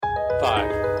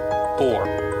5,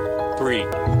 4, 3, 2,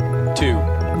 1.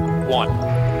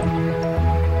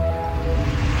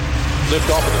 Lift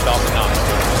off of the Falcon 9.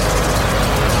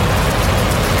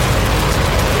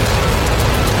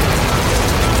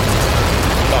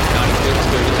 Falcon 9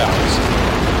 clear the towers.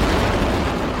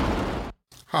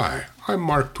 Hi, I'm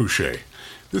Mark Pouchet.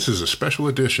 This is a special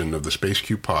edition of the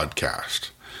SpaceQ podcast.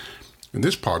 In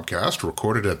this podcast,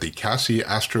 recorded at the CASI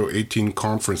Astro 18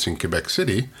 conference in Quebec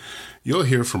City, you'll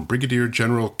hear from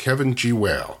Brigadier-General Kevin G.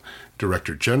 Whale,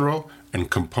 Director-General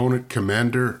and Component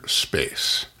Commander,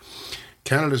 Space.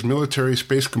 Canada's military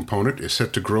space component is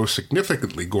set to grow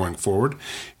significantly going forward,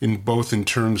 in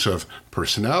terms of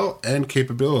personnel and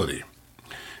capability.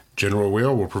 General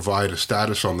Whale will provide a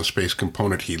status on the space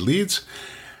component he leads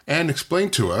and explain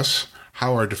to us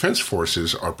how our defense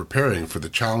forces are preparing for the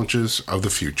challenges of the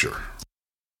future.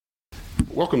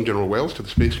 Welcome, General Wales, to the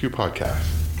SpaceQ podcast.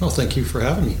 Well, thank you for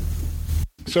having me.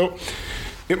 So,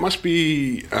 it must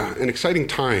be an exciting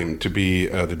time to be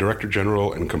the Director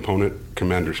General and Component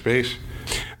Commander Space.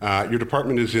 Your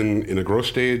department is in a growth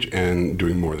stage and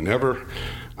doing more than ever.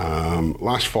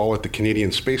 Last fall at the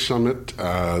Canadian Space Summit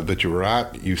that you were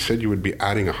at, you said you would be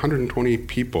adding 120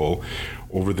 people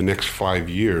over the next 5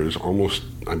 years, almost,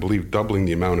 I believe, doubling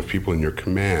the amount of people in your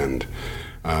command.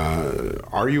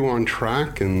 Are you on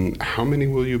track, and how many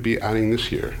will you be adding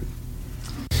this year?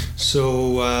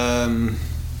 So,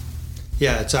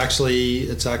 it's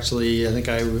actually. I think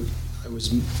I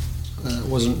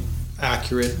wasn't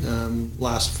accurate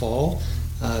last fall.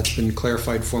 It's been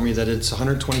clarified for me that it's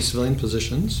 120 civilian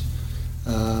positions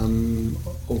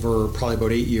over probably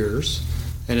about 8 years,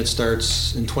 and it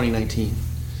starts in 2019.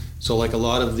 So, like a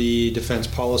lot of the defense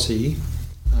policy,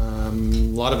 a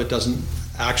lot of it doesn't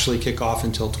actually kick off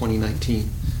until 2019,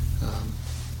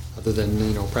 other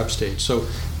than prep stage. So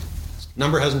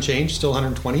number hasn't changed, still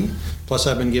 120. Plus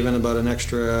I've been given about an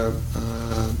extra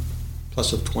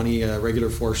plus of 20 regular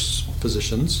force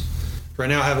positions. Right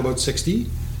now I have about 60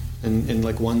 in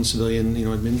like one civilian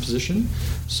admin position.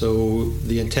 So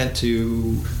the intent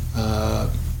to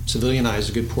civilianize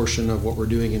a good portion of what we're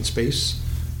doing in space.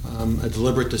 A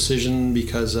deliberate decision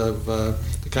because of the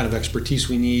kind of expertise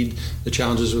we need, the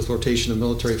challenges with rotation of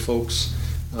military folks.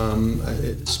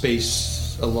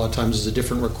 Space, a lot of times, is a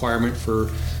different requirement for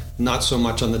not so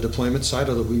much on the deployment side,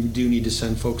 although we do need to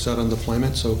send folks out on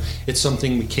deployment. So it's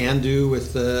something we can do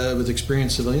with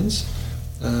experienced civilians.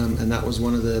 And that was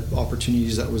one of the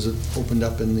opportunities that was opened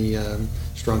up in the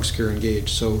Strong, Secure,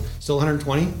 Engage. So still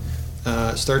 120,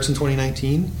 starts in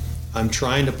 2019. I'm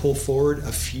trying to pull forward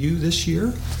a few this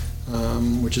year,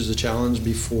 which is a challenge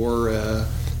before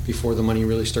the money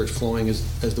really starts flowing,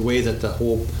 as the way that the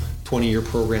whole 20-year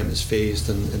program is phased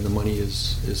and the money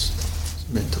is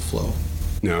meant to flow.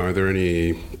 Now, are there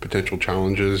any potential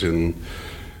challenges in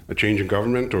a change in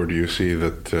government, or do you see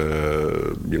that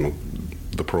the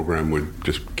program would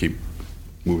just keep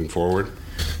moving forward?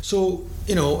 So,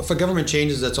 if a government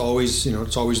changes, that's always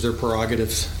it's always their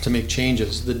prerogative to make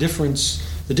changes. The difference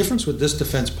with this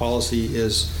defense policy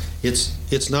is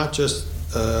it's not just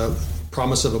a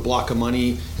promise of a block of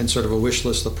money and sort of a wish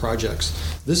list of projects.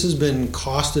 This has been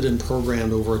costed and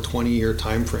programmed over a 20-year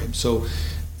time frame. So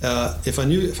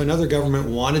if another government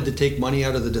wanted to take money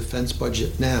out of the defense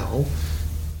budget now,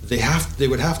 they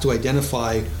would have to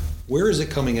identify where is it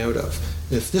coming out of.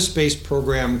 If this space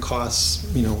program costs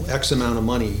X amount of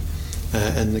money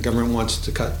and the government wants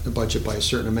to cut the budget by a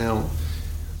certain amount,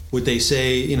 would they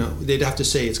say, they'd have to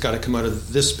say it's got to come out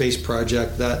of this space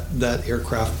project, that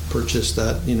aircraft purchase,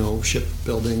 that,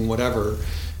 shipbuilding, whatever.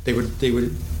 They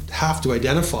would have to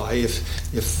identify if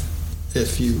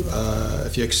you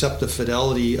accept the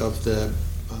fidelity of the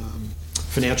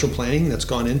financial planning that's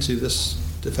gone into this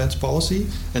defense policy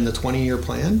and the 20-year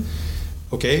plan.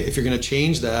 Okay, if you're going to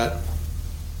change that,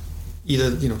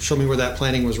 either show me where that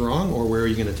planning was wrong, or where are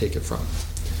you going to take it from?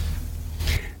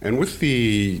 And with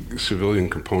the civilian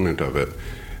component of it,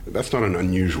 that's not an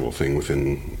unusual thing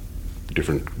within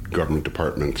different government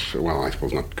departments. Well, I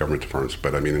suppose not government departments,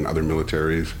 but I mean in other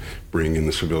militaries, bring in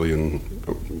the civilian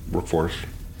workforce?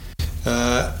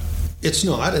 It's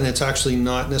not, and it's actually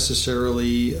not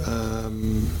necessarily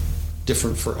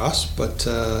different for us, but,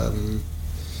 I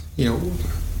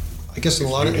guess in a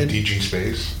lot of... DG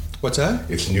space? What's that?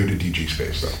 It's new to DG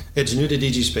space, though. It's new to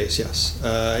DG space, yes.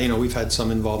 We've had some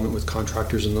involvement with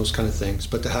contractors and those kind of things,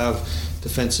 but to have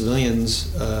defense civilians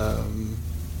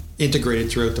integrated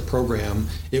throughout the program,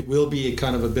 it will be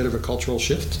a bit of a cultural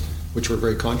shift, which we're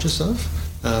very conscious of,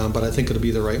 but I think it'll be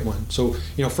the right one. So,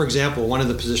 for example, one of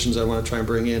the positions I want to try and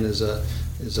bring in is a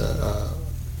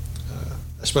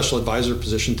special advisor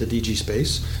position to DG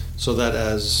space, so that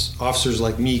as officers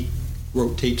like me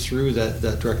rotate through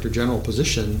that director general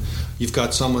position, you've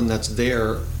got someone that's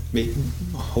there,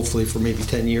 hopefully for maybe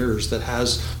 10 years, that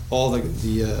has all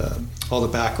the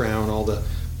background, all the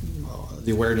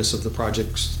awareness of the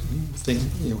project's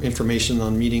information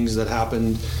on meetings that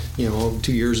happened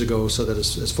 2 years ago, so that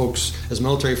as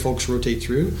military folks rotate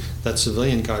through, that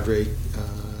civilian cadre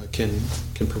can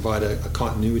provide a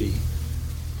continuity.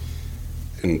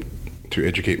 And to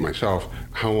educate myself,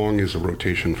 how long is a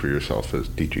rotation for yourself as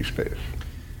DG Space?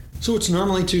 So it's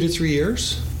normally 2 to 3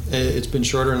 years. It's been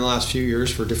shorter in the last few years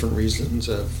for different reasons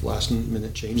of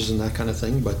last-minute changes and that kind of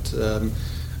thing. But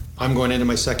I'm going into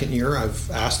my second year. I've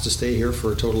asked to stay here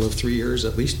for a total of 3 years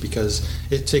at least, because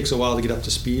it takes a while to get up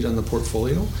to speed on the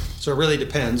portfolio. So it really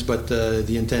depends, but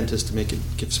the intent is to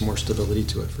give some more stability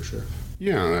to it for sure.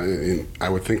 Yeah, I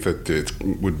would think that it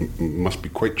must be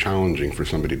quite challenging for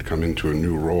somebody to come into a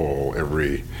new role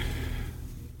every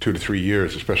 2 to 3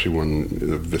 years, especially when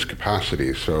of this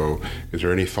capacity. So is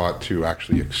there any thought to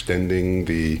actually extending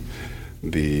the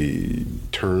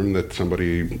term that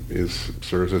somebody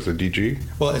serves as a DG?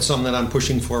 Well, it's something that I'm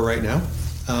pushing for right now.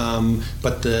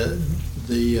 But the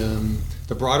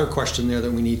broader question there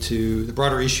the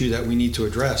broader issue that we need to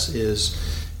address is,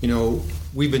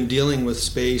 we've been dealing with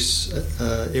space.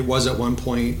 It was at one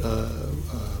point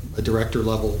a director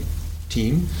level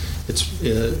team. It's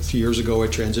a few years ago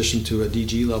it transitioned to a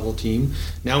DG level team.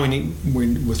 Now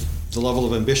with the level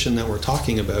of ambition that we're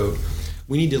talking about,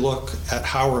 we need to look at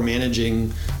how we're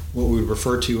managing what we would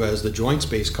refer to as the joint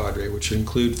space cadre, which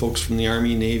include folks from the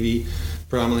Army, Navy,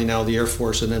 predominantly now the Air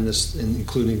Force, and then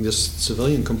including this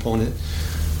civilian component.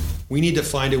 We need to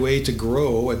find a way to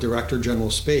grow a Director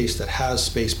General space that has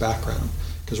space background.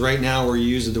 Because right now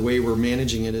the way we're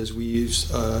managing it is we use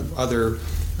other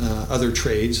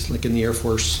trades, like in the Air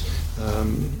Force,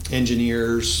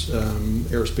 engineers,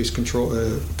 aerospace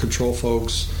control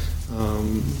folks,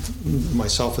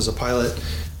 myself as a pilot,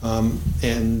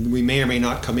 and we may or may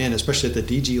not come in, especially at the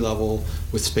DG level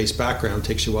with space background. It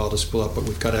takes you a while to spool up, but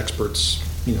we've got experts,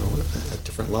 at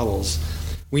different levels.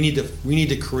 We need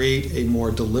to create a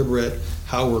more deliberate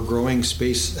how we're growing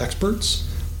space experts,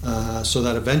 so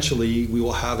that eventually we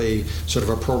will have a sort of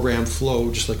a program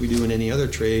flow, just like we do in any other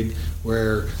trade,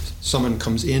 where someone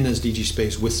comes in as DG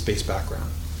Space with space background.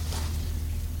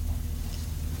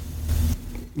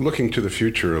 Looking to the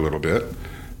future a little bit,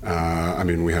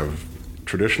 we have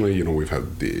traditionally, we've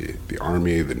had the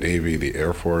Army, the Navy, the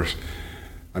Air Force.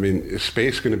 Is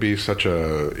space going to be such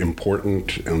a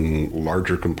important and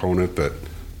larger component that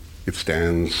it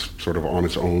stands sort of on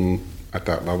its own at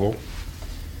that level?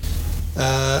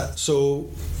 So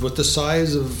with the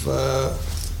size of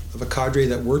a cadre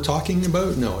that we're talking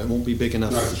about, no, it won't be big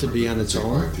enough to be on its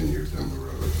own. 5, 10 years down the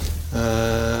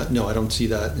road. No, I don't see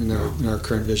that in our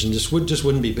current vision. Just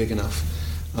wouldn't be big enough.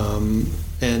 And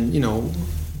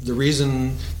the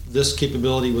reason this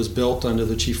capability was built under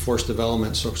the Chief Force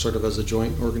Development, so sort of as a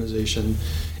joint organization,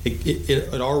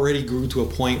 it already grew to a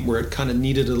point where it kind of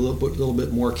needed a little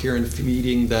bit more care and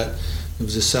feeding, that it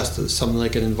was assessed as something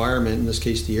like an environment, in this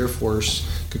case the Air Force,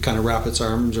 could kind of wrap its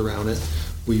arms around it.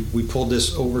 We pulled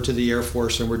this over to the Air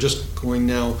Force, and we're just going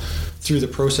now through the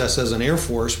process as an Air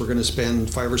Force. We're going to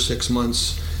spend 5 or 6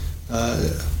 months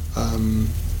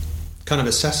kind of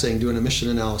assessing, doing a mission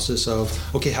analysis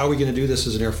of, okay, how are we going to do this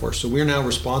as an Air Force? So we're now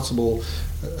responsible,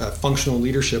 functional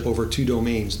leadership over 2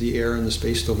 domains, the air and the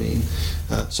space domain.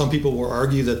 Some people will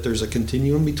argue that there's a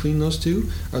continuum between those two.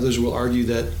 Others will argue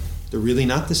that they're really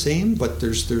not the same, but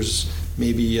there's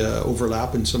maybe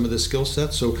overlap in some of the skill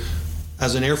sets. So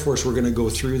as an Air Force, we're going to go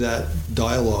through that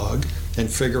dialogue and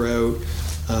figure out,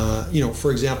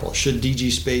 for example, should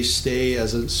DG Space stay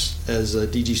as a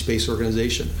DG Space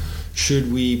organization?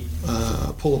 Should we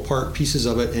pull apart pieces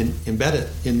of it and embed it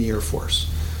in the Air Force?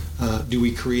 Do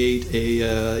we create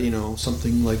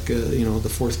something like the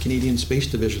 4th Canadian Space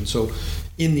Division? So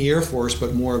in the Air Force,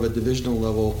 but more of a divisional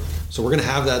level. So we're going to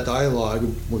have that dialogue.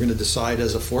 We're going to decide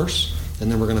as a force,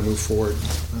 and then we're going to move forward.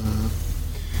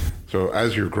 So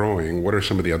as you're growing, what are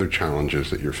some of the other challenges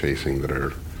that you're facing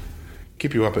that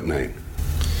keep you up at night?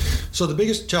 So the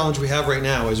biggest challenge we have right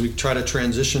now is we try to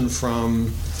transition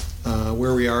from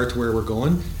where we are to where we're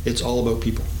going. It's all about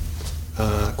people,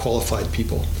 qualified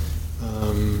people.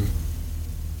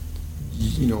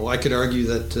 I could argue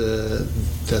that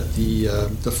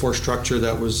the force structure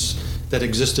that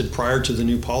existed prior to the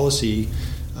new policy,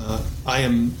 I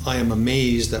am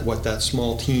amazed at what that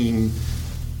small team,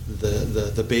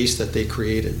 the base that they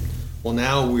created. Well,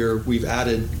 now we've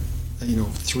added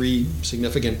 3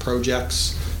 significant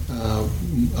projects,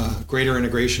 greater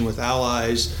integration with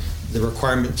allies, the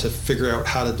requirement to figure out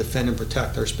how to defend and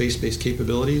protect our space-based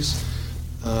capabilities.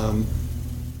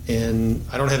 And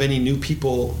I don't have any new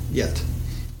people yet.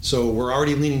 So we're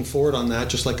already leaning forward on that,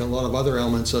 just like a lot of other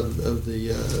elements of the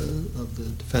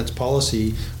defense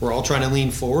policy. We're all trying to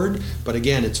lean forward, but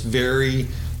again,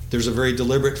 there's a very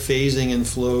deliberate phasing and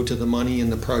flow to the money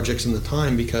and the projects and the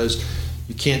time, because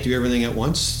you can't do everything at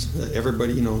once.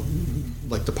 Everybody,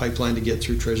 like the pipeline to get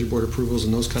through Treasury Board approvals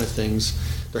and those kind of things,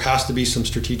 there has to be some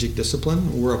strategic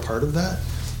discipline. We're a part of that.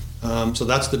 So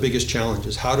that's the biggest challenge,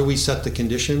 is how do we set the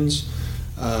conditions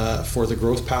for the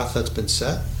growth path that's been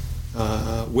set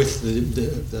with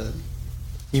the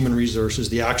human resources,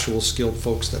 the actual skilled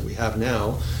folks that we have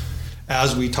now,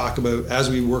 as we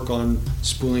work on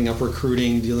spooling up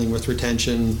recruiting, dealing with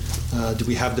retention. Do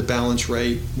we have the balance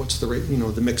right? What's the rate,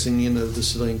 the mixing in of the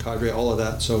civilian cadre, all of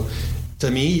that. So to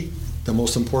me, the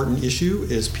most important issue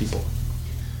is people.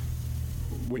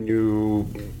 When you're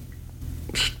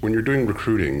doing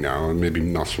recruiting now, and maybe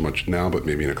not so much now, but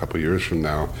maybe in a couple of years from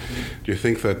now, do you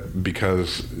think that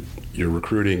because you're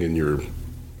recruiting and you're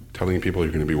telling people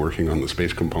you're going to be working on the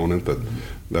space component,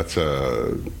 that's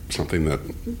something that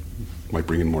might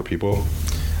bring in more people?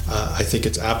 I think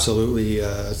it's absolutely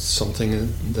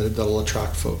something that'll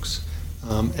attract folks.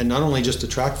 And not only just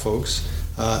attract folks,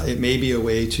 it may be a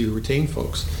way to retain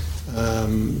folks,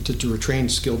 to retrain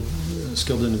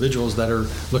skilled individuals that are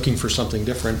looking for something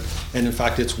different. And in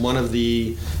fact, it's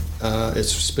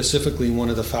it's specifically one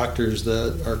of the factors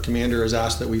that our commander has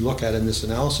asked that we look at in this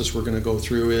analysis we're going to go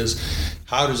through, is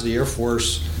how does the Air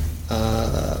Force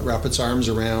wrap its arms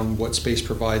around what space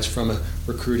provides from a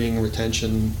recruiting and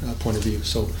retention point of view.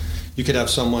 So you could have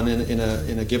someone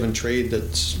in a given trade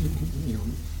that's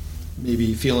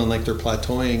maybe feeling like they're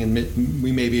plateauing, and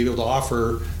we may be able to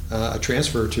offer a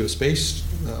transfer to a space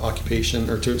occupation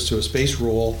or to a space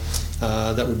role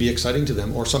that would be exciting to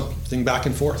them, or something back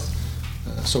and forth.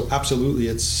 So absolutely,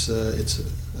 it's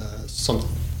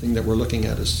something that we're looking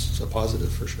at as a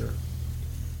positive for sure.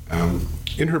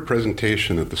 In her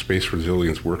presentation at the Space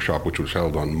Resilience Workshop, which was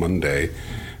held on Monday,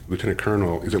 Lieutenant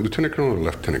Colonel, is it Lieutenant Colonel or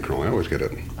Lieutenant Colonel? I always get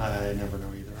it. I never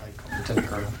know either. I call Lieutenant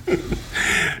Colonel.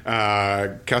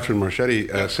 Catherine Marchetti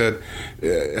said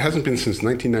it hasn't been since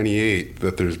 1998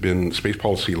 that there's been space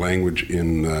policy language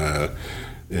in a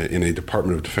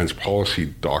Department of Defense policy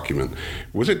document.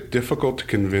 Was it difficult to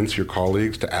convince your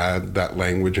colleagues to add that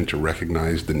language and to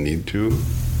recognize the need to?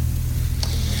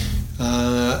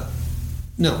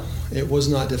 No, it was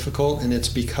not difficult, and it's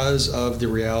because of the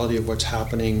reality of what's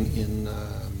happening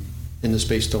in the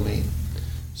space domain.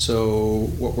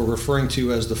 So what we're referring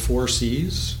to as the 4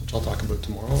 C's, which I'll talk about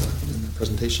tomorrow in the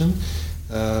presentation,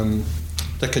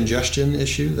 the congestion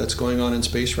issue that's going on in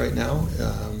space right now.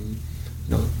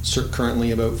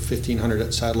 Currently about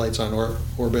 1,500 satellites on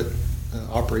orbit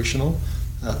operational,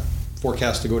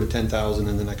 forecast to go to 10,000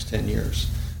 in the next 10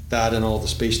 years. That and all the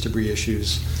space debris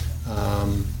issues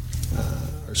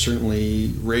are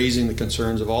certainly raising the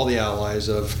concerns of all the allies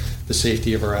of the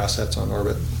safety of our assets on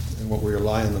orbit and what we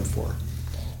rely on them for.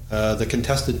 The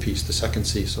contested piece, the second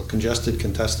C, so congested,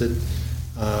 contested.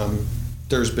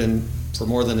 There's been, for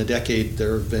more than a decade,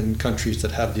 there have been countries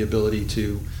that have the ability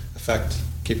to affect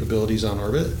capabilities on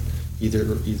orbit,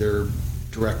 either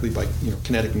directly by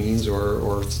kinetic means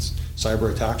or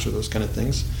cyber attacks or those kind of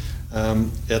things.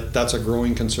 That's a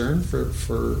growing concern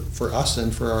for us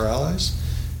and for our allies.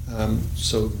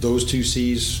 So those 2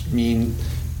 C's mean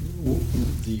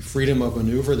the freedom of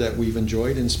maneuver that we've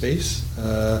enjoyed in space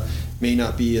may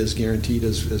not be as guaranteed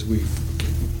as we've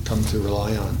come to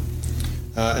rely on.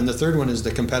 And the third one is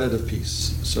the competitive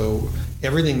piece. So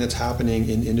everything that's happening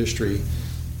in industry,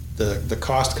 the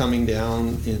cost coming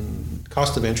down, in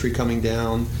cost of entry coming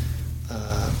down,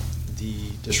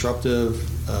 the disruptive,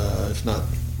 if not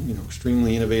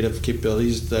extremely innovative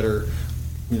capabilities that are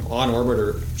on orbit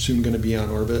or soon going to be on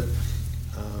orbit.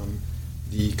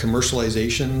 The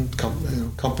commercialization,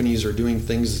 companies are doing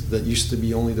things that used to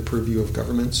be only the purview of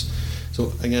governments.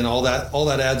 So again, all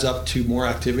that adds up to more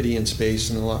activity in space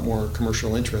and a lot more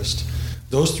commercial interest.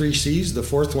 Those 3 C's, the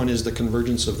fourth one is the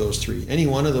convergence of those 3. Any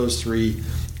one of those 3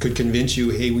 could convince you,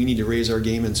 hey, we need to raise our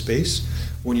game in space.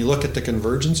 When you look at the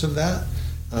convergence of that,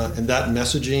 and that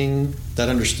messaging, that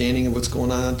understanding of what's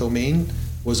going on in that domain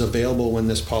was available when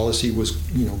this policy was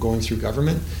going through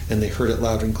government, and they heard it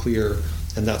loud and clear.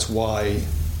 And that's why,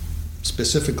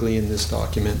 specifically in this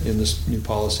document, in this new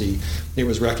policy, it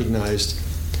was recognized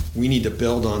we need to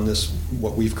build on this,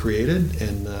 what we've created,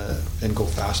 and go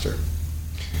faster.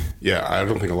 Yeah, I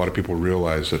don't think a lot of people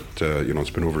realize that it's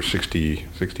been over 60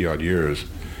 odd years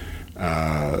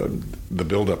the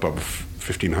buildup of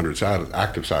 1,500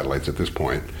 active satellites at this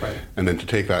point, right. And then to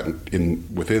take that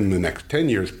within the next 10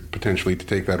 years, potentially to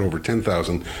take that over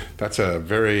 10,000, that's a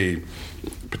very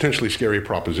potentially scary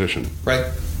proposition. Right.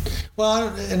 Well,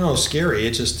 I don't know, scary.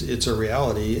 It's a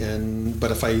reality.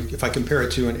 But if I compare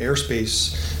it to an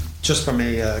airspace, just from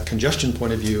a congestion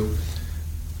point of view,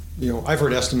 I've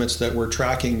heard estimates that we're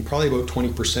tracking probably about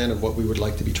 20% of what we would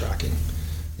like to be tracking.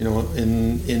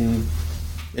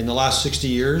 In the last 60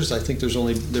 years, I think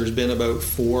there's been about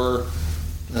 4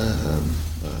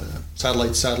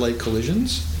 satellite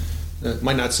collisions. It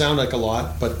might not sound like a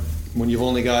lot, but when you've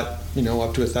only got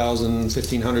up to 1,000,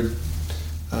 1,500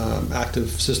 active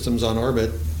systems on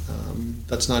orbit,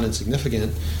 that's not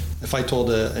insignificant. If I told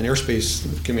an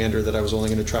airspace commander that I was only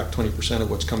going to track 20%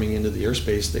 of what's coming into the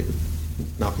airspace, they would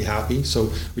not be happy.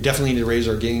 So we definitely need to raise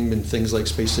our game in things like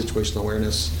space situational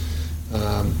awareness,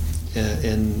 and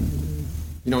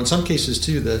in some cases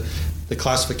too, the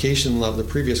classification level, the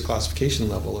previous classification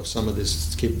level of some of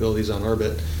these capabilities on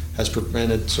orbit has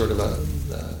prevented sort of a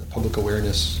public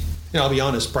awareness. I'll be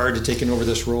honest, prior to taking over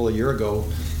this role a year ago,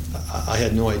 I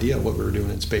had no idea what we were doing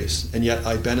in space, and yet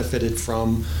I benefited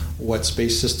from what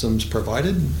Space Systems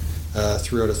provided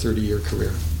throughout a 30-year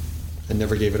career, and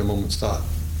never gave it a moment's thought.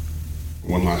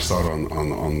 One last thought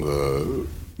on the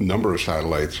number of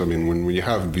satellites. I mean, when you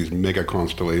have these mega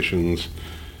constellations,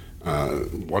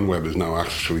 OneWeb is now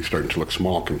actually starting to look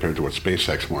small compared to what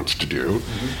SpaceX wants to do.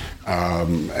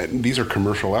 Mm-hmm. These are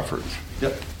commercial efforts.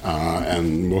 Yep.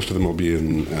 And most of them will be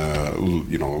in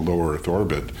low Earth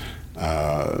orbit.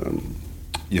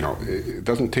 It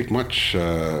doesn't take much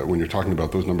when you're talking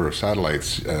about those number of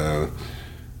satellites.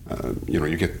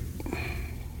 You get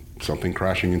something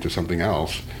crashing into something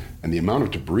else, and the amount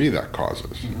of debris that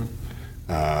causes.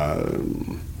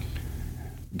 Mm-hmm.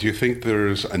 Do you think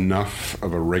there's enough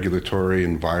of a regulatory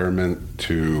environment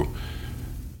to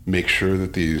make sure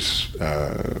that these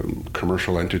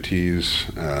commercial entities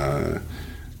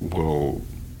will,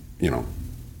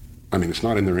 it's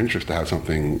not in their interest to have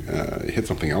something hit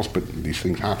something else, but these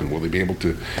things happen. Will they be able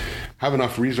to have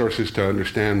enough resources to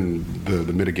understand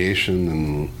the mitigation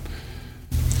and?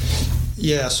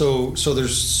 Yeah, so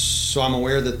I'm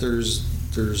aware that there's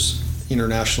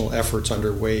international efforts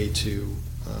underway to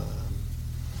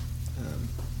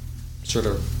sort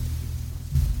of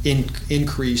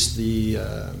increase the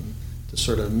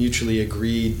sort of mutually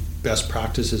agreed best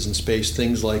practices in space.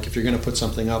 Things like, if you're going to put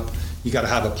something up, you got to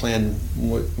have a plan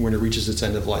when it reaches its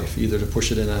end of life, either to push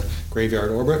it in a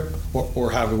graveyard orbit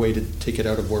or have a way to take it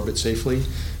out of orbit safely.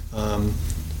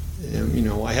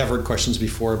 I have heard questions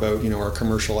before about, are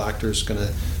commercial actors going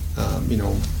to,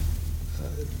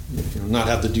 not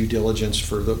have the due diligence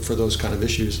for those kind of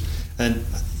issues? And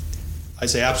I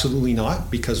say absolutely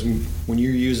not, because when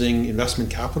you're using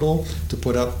investment capital to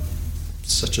put up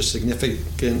such a significant,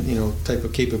 type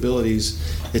of capabilities,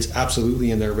 it's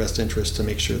absolutely in their best interest to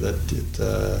make sure that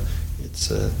it's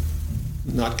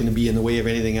not going to be in the way of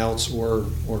anything else, or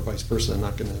vice versa,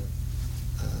 not going to,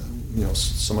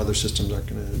 some other systems aren't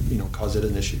going to, cause it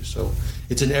an issue. So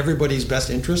it's in everybody's best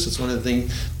interest. It's one of the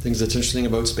things that's interesting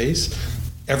about space.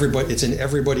 It's in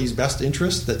everybody's best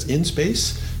interest that's in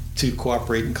space to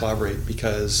cooperate and collaborate,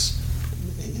 because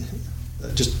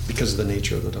of the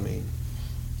nature of the domain.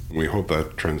 We hope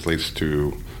that translates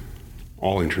to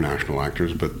all international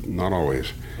actors, but not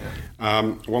always. Yeah.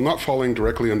 While not falling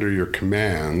directly under your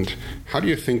command, how do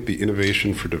you think the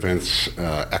Innovation for Defense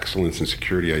Excellence and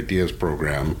Security Ideas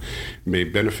program may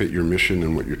benefit your mission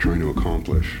and what you're trying to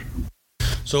accomplish?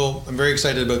 So I'm very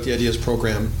excited about the Ideas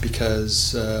program,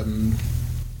 because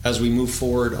as we move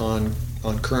forward on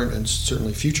current and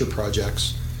certainly future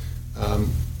projects,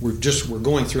 we're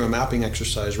going through a mapping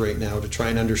exercise right now to try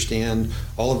and understand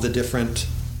all of the different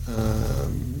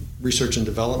research and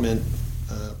development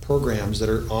programs that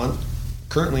are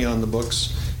currently on the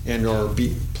books and are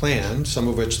planned, some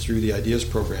of which through the Ideas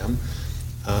program.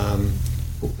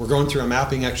 We're going through a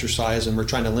mapping exercise, and we're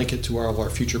trying to link it to all of our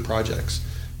future projects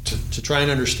to try and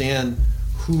understand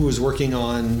who is working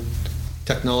on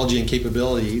technology and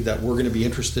capability that we're going to be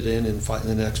interested in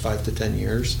the next 5 to 10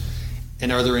 years,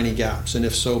 and are there any gaps, and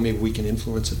if so, maybe we can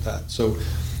influence at that. So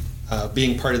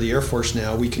being part of the Air Force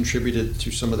now, we contributed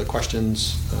to some of the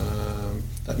questions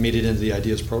that made it into the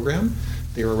Ideas program.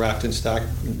 They were racked and stacked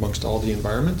amongst all the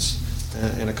environments,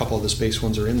 and a couple of the space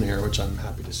ones are in there, which I'm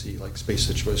happy to see, like space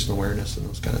situational awareness and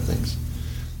those kind of things.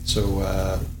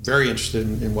 So very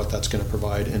interested in what that's going to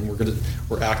provide, and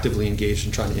we're actively engaged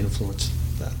in trying to influence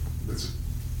that. It's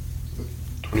a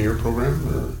 20-year program?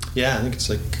 Or? Yeah, I think it's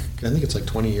like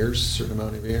 20 years, a certain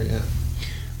amount of year. Yeah.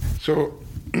 So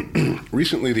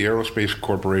Recently, the Aerospace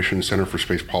Corporation Center for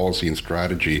Space Policy and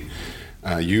Strategy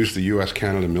used the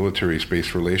U.S.-Canada military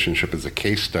space relationship as a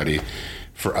case study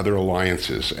for other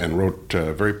alliances and wrote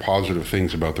very positive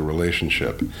things about the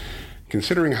relationship.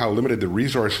 Considering how limited the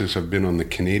resources have been on the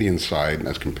Canadian side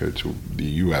as compared to the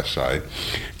U.S. side,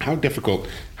 how difficult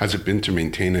has it been to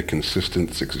maintain a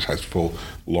consistent, successful,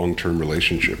 long-term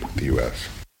relationship with the U.S.?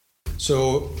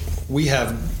 So we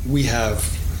have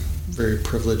very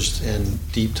privileged and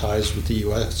deep ties with the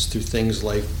U.S. through things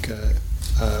like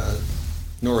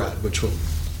NORAD,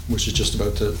 which is just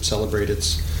about to celebrate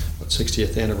its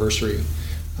 60th anniversary.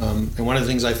 And one of the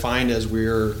things I find as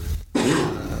we're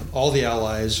all the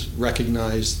allies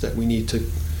recognize that we need to.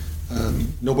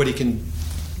 Nobody can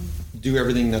do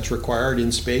everything that's required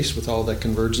in space with all that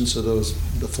convergence of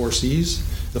the four C's,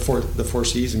 the four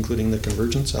C's, including the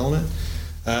convergence element.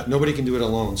 Nobody can do it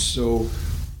alone. So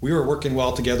we were working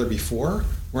well together before.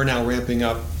 We're now ramping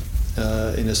up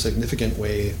in a significant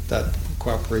way that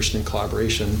cooperation and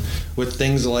collaboration with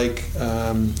things like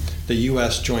the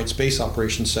U.S. Joint Space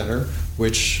Operations Center,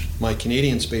 which my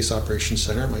Canadian Space Operations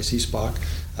Center, my CSPOC,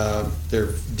 there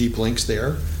are deep links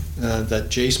there. That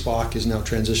JSPOC is now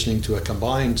transitioning to a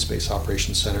combined Space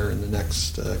Operations Center in the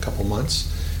next couple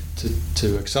months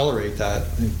to accelerate that.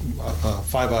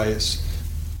 Five Eyes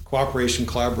cooperation,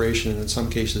 collaboration, and in some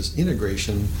cases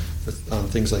integration with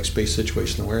things like space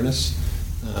situation awareness.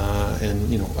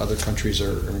 And other countries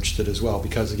are interested as well,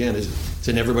 because again, it's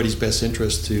in everybody's best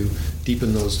interest to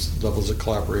deepen those levels of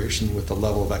collaboration with the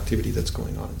level of activity that's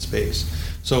going on in space.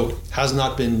 So has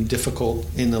not been difficult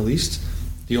in the least.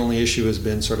 The only issue has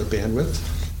been sort of bandwidth,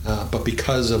 but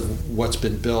because of what's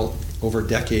been built over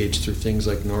decades through things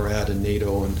like NORAD and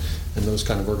NATO and those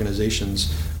kind of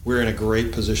organizations, we're in a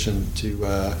great position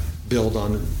to build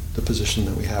on the position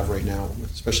that we have right now,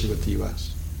 especially with the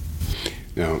U.S.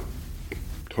 Now,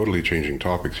 totally changing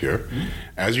topics here. Mm-hmm.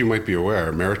 As you might be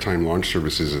aware, Maritime Launch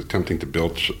Services is attempting to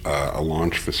build a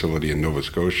launch facility in Nova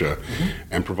Scotia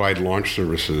and provide launch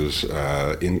services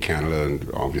in Canada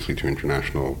and obviously to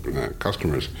international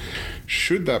customers.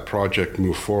 Should that project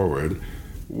move forward,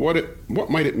 what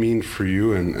might it mean for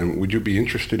you, and would you be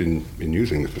interested in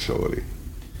using the facility?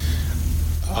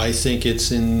 I think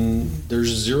there's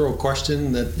zero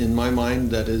question that in my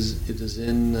mind that it is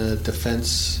in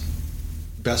defense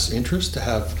best interest to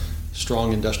have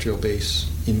strong industrial base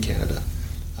in Canada.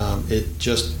 It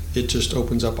just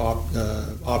opens up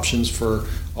options for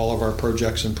all of our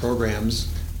projects and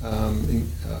programs,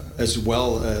 as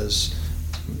well as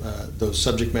those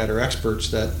subject matter experts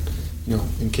that,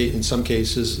 in some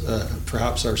cases,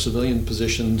 perhaps our civilian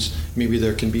positions, maybe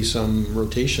there can be some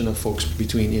rotation of folks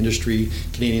between industry,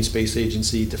 Canadian Space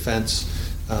Agency, defense.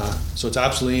 So it's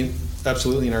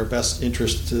absolutely in our best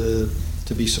interest to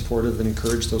be supportive and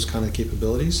encourage those kind of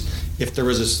capabilities. If there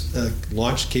was a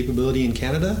launch capability in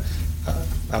Canada,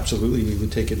 absolutely we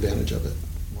would take advantage of it.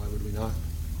 Why would we not?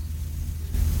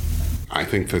 I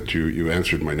think that you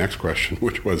answered my next question,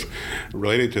 which was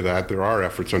related to that. There are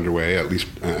efforts underway, at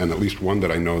least one that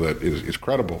I know that is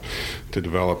credible, to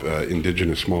develop an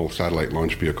indigenous small satellite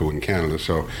launch vehicle in Canada.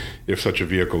 So if such a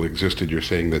vehicle existed, you're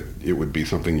saying that it would be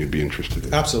something you'd be interested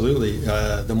in? Absolutely.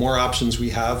 The more options we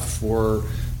have for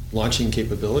launching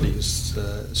capabilities,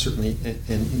 certainly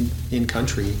in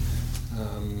country,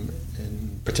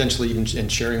 and potentially even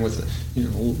sharing with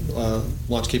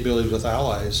launch capabilities with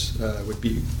allies would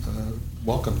be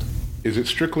welcomed. Is it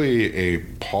strictly a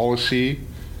policy?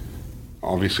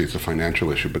 Obviously, it's a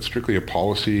financial issue, but strictly a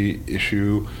policy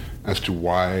issue as to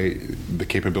why the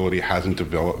capability hasn't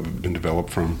been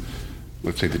developed from,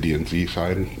 let's say, the DNZ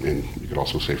side, and you could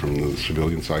also say from the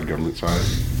civilian side, government side?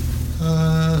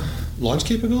 Launch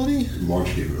capability? Launch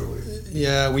capability.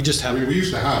 Yeah, we just haven't. We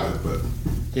used to have it, but...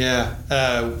 Yeah,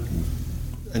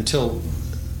 until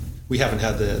we haven't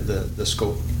had the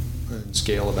scope and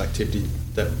scale of activity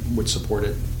that would support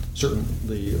it,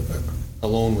 certainly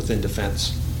alone within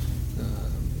defense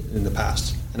in the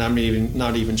past. And I'm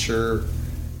not even sure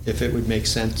if it would make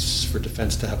sense for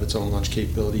defense to have its own launch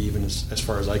capability, even as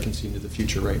far as I can see into the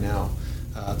future right now.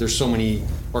 There's so many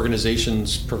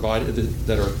organizations provided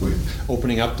that are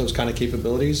opening up those kind of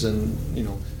capabilities, and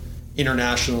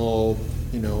international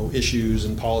issues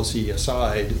and policy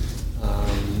aside,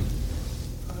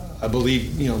 I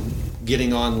believe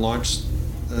getting on launch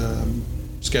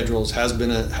schedules has been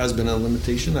a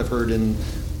limitation I've heard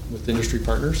with industry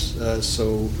partners.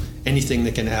 So anything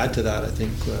that can add to that, I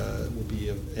think, will be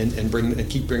and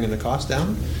keep bringing the cost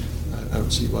down. I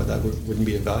don't see why that wouldn't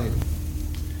be of value.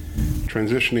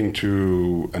 Transitioning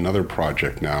to another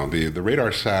project now, the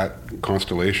RadarSat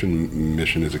Constellation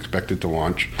mission is expected to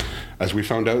launch, as we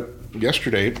found out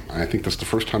yesterday, I think that's the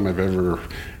first time I've ever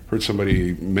heard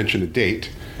somebody mention a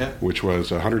date, which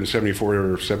was 174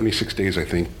 or 76 days, I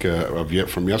think,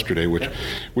 from yesterday,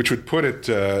 which would put it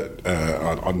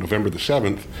on November the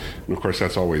 7th. And of course,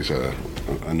 that's always a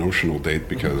notional date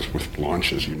because with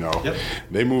launches,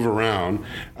 they move around.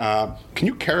 Can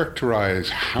you characterize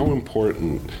how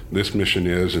important this mission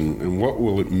is and what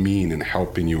will it mean in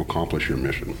helping you accomplish your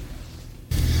mission?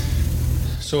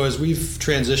 So as we've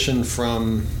transitioned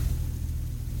from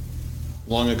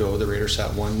long ago the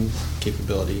RadarSat-1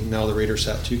 capability, now the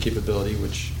RadarSat-2 capability,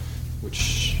 which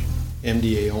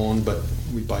MDA owned, but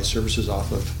we buy services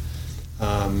off of,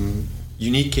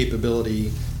 unique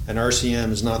capability, and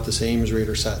RCM is not the same as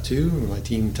RadarSat-2. My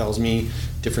team tells me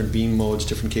different beam modes,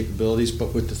 different capabilities,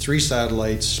 but with the 3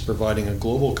 satellites providing a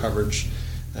global coverage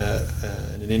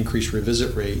and an increased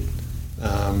revisit rate,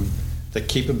 the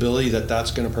capability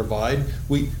that's going to provide,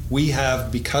 we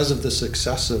have, because of the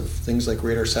success of things like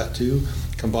RadarSat-2,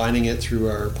 combining it through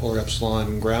our Polar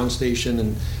Epsilon ground station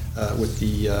and with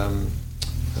the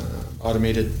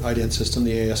automated IDENT system,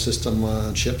 the AIS system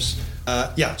on ships.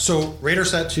 So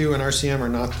RadarSat-2 and RCM are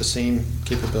not the same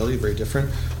capability, very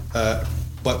different. But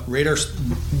what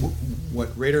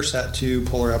RadarSat-2,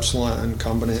 Polar Epsilon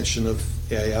combination of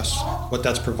AIS, what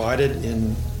that's provided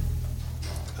in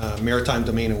maritime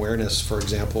domain awareness, for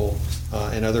example,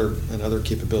 and other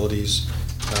capabilities.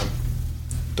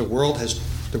 The world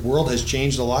has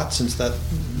changed a lot since that,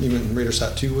 even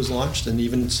RadarSat-2 was launched, and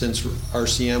even since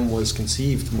RCM was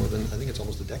conceived more than, I think it's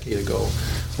almost a decade ago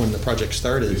when the project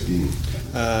started.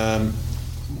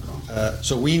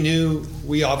 So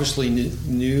we obviously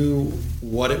knew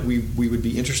what we would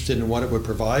be interested in, what it would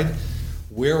provide,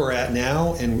 where we're at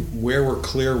now, and where we're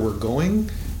clear we're going.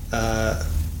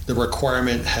 The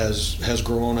requirement has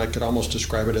grown. I could almost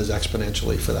describe it as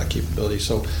exponentially for that capability.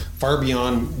 So far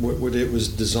beyond what it was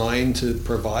designed to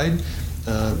provide,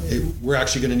 we're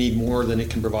actually going to need more than it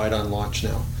can provide on launch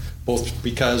now. Both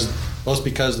because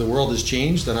the world has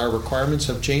changed and our requirements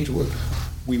have changed.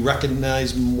 We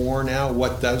recognize more now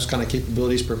what those kind of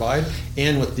capabilities provide,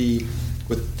 and with the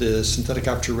synthetic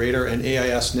aperture radar and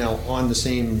AIS now on the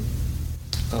same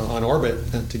on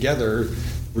orbit together,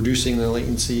 reducing the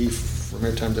latency for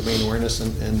maritime domain awareness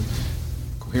and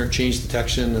coherent change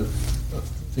detection of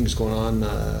things going on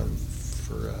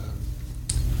for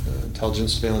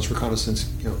intelligence, surveillance, reconnaissance,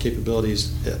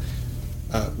 capabilities.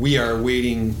 We are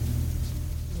waiting.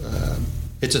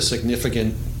 It's a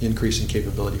significant increase in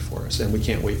capability for us, and we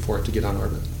can't wait for it to get on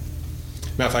orbit.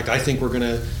 Matter of fact, I think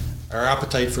our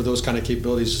appetite for those kind of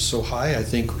capabilities is so high. I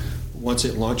think once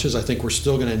it launches, I think we're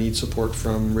still going to need support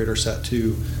from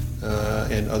RadarSat-2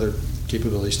 and other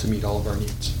capabilities to meet all of our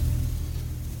needs.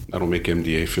 That'll make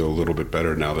MDA feel a little bit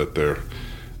better now that they're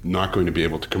not going to be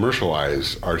able to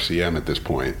commercialize RCM at this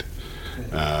point.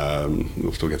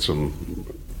 We'll still get some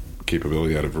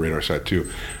capability out of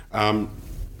RadarSat-2.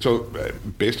 So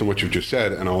based on what you've just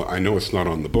said, and I know it's not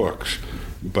on the books,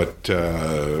 but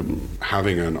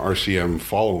having an RCM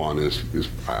follow-on is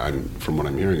from what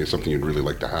I'm hearing, is something you'd really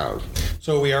like to have.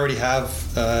 So we already have,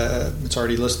 it's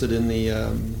already listed in the,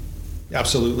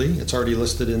 absolutely, it's already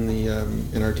listed in the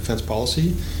in our defense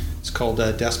policy. It's called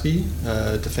DESPI,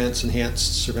 Defense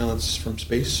Enhanced Surveillance from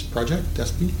Space Project,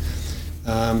 DESPI.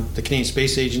 The Canadian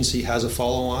Space Agency has a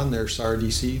follow-on, their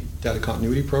SAR-DC data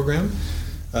continuity program.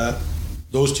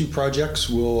 Those two projects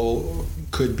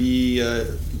could be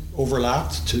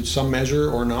overlapped to some measure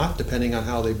or not, depending on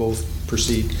how they both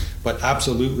proceed. But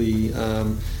absolutely,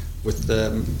 with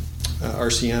the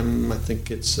RCM, I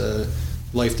think its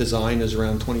life design is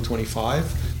around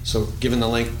 2025. So given the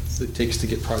length it takes to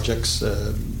get projects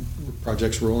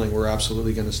rolling, we're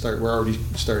absolutely going to start. We're already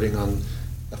starting on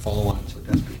a follow-on for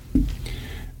DESPI.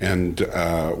 And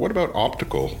what about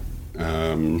optical?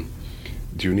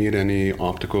 Do you need any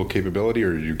optical capability,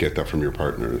 or do you get that from your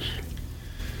partners?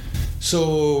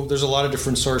 So there's a lot of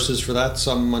different sources for that,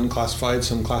 some unclassified,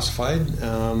 some classified.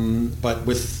 But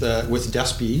with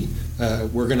DESPI,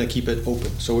 we're going to keep it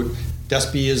open. So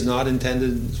DESPI is not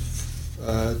intended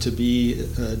to be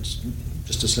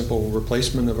just a simple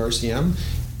replacement of RCM.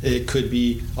 It could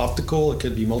be optical, it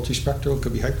could be multispectral, it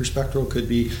could be hyperspectral, it could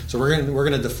be. So we're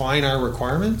going to define our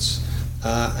requirements.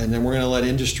 And then we're going to let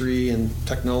industry and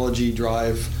technology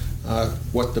drive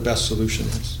what the best solution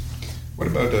is. What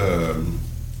about,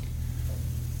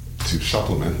 to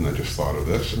supplement, and I just thought of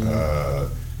this, a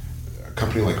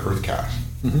company like EarthCast,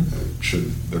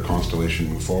 should their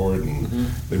constellation move forward, and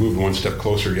they moved one step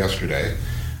closer yesterday.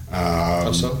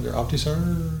 So they're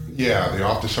OptiSAR? Yeah, the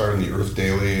OptiSAR and the Earth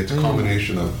Daily. It's a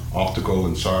combination of optical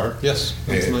and SAR. Yes,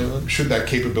 I'm familiar with it. Should that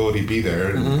capability be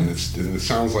there, and it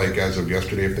sounds like as of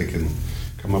yesterday, if they can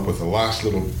come up with the last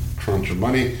little crunch of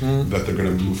money, that they're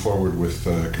going to move forward with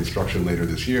construction later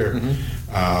this year.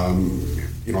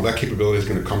 That capability is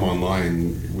going to come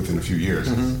online within a few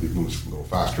years. It moves a little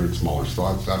faster, it's smaller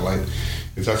satellite.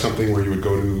 Is that something where you would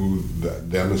go to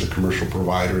them as a commercial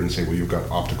provider and say, well, you've got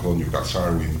optical and you've got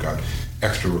SAR, we've got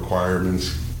extra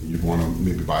requirements, you'd want to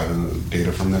maybe buy the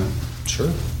data from them?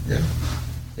 Sure. Yeah,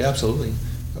 absolutely.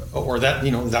 Or that,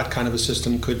 that kind of a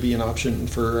system could be an option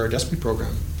for our DESPI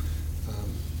program.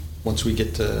 Once we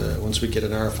get an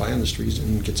RFI on the streets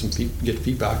and get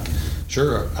feedback,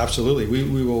 sure, absolutely,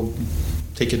 we will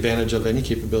take advantage of any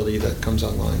capability that comes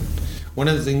online. One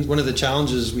of the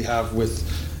challenges we have with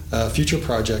future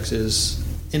projects is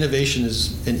innovation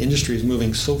in industry is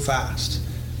moving so fast.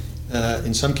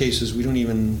 In some cases,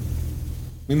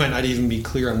 we might not even be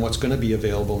clear on what's going to be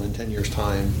available in 10 years'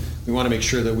 time. We want to make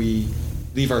sure that we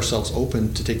leave ourselves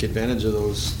open to take advantage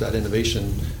of that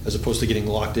innovation, as opposed to getting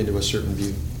locked into a certain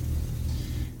view.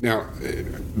 Now,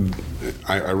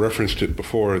 I referenced it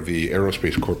before, the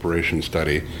Aerospace Corporation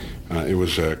study. It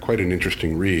was quite an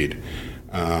interesting read.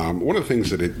 One of the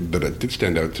things that it did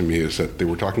stand out to me is that they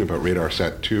were talking about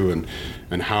RadarSat-2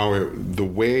 and how the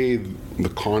way the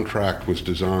contract was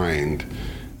designed,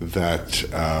 that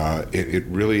it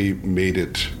really made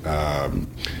it,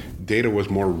 data was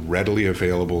more readily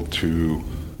available to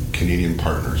Canadian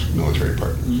partners, military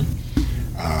partners.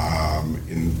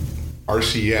 In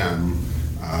RCM,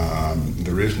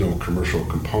 there is no commercial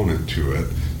component to it,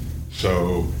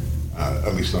 so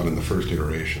at least not in the first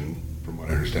iteration, from what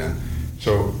I understand.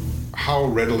 So how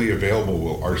readily available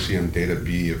will RCM data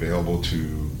be available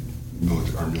to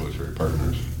our military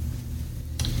partners?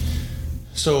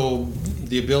 So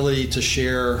the ability to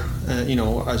share, as you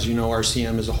know,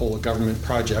 RCM is a whole government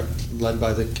project led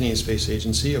by the Canadian Space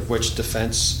Agency, of which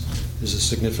defense is a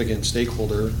significant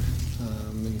stakeholder,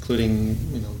 including,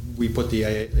 we put the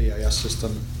AIS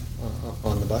system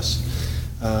on the bus.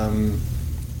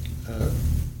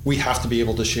 We have to be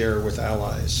able to share with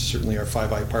allies, certainly our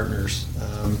Five Eye partners.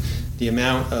 The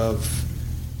amount of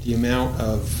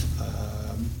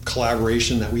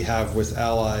collaboration that we have with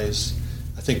allies,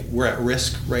 I think we're at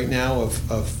risk right now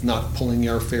of not pulling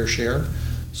our fair share.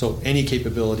 So any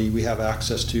capability we have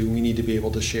access to, we need to be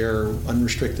able to share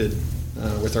unrestricted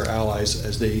with our allies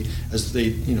as they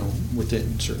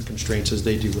within certain constraints as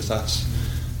they do with us.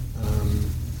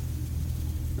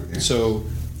 Okay. So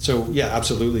yeah,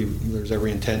 absolutely. There's every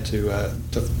intent to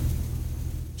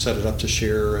set it up to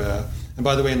share. And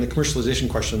by the way, in the commercialization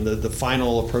question, the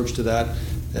final approach to that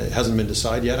hasn't been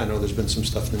decided yet. I know there's been some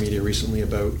stuff in the media recently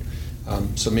about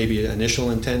some maybe initial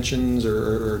intentions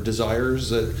or desires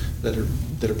that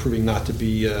are proving not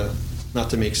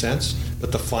to make sense.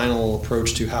 But the final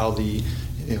approach to how the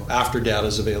after data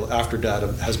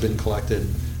has been collected,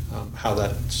 how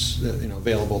that's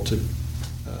available to.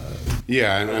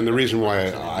 Yeah, and the reason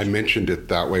why I mentioned it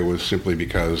that way was simply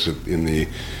because in the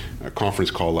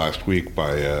conference call last week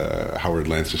by Howard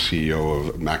Lance, the CEO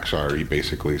of Maxar, he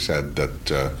basically said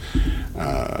that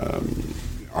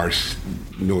our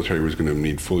military was going to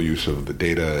need full use of the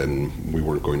data, and we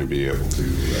weren't going to be able to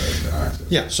access.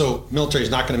 Yeah, so military is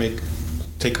not going to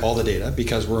take all the data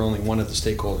because we're only one of the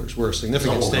stakeholders. We're a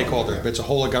significant stakeholder, but it's a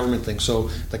whole of government thing. So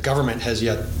the government has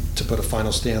yet to put a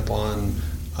final stamp on.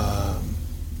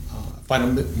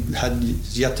 Had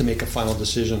yet to make a final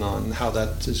decision on how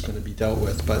that is going to be dealt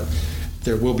with, but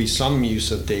there will be some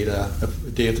use of data,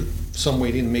 some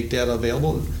waiting to make data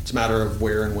available. It's a matter of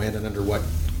where and when and under what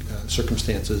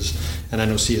circumstances. And I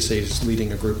know CSA is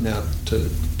leading a group now to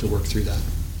work through that.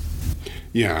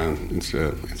 Yeah, it's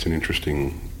an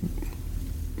interesting,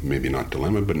 maybe not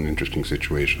dilemma, but an interesting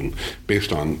situation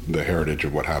based on the heritage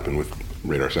of what happened with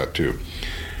RadarSat-2.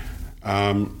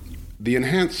 The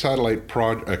Enhanced Satellite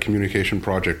Communication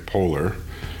Project Polar,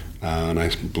 and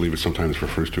I believe it sometimes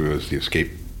refers to as the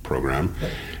ESCAPE program,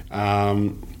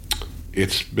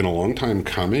 it's been a long time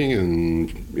coming,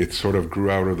 and it sort of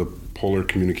grew out of the polar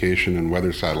communication and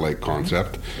weather satellite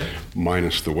concept,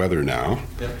 minus the weather now.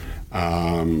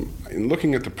 In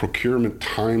looking at the procurement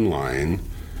timeline,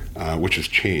 which has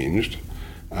changed,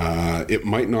 it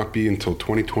might not be until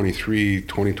 2023,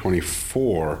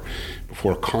 2024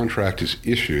 before a contract is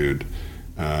issued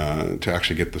to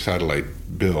actually get the satellite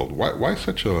build. Why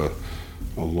such a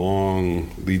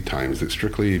long lead time? Is it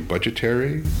strictly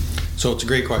budgetary? So it's a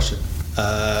great question.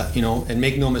 And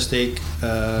make no mistake,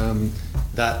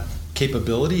 that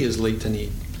capability is late to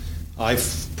need.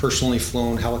 I've personally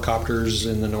flown helicopters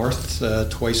in the north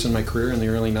twice in my career in the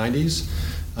early 90s.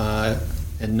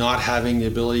 and not having the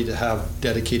ability to have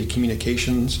dedicated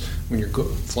communications when you're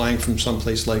flying from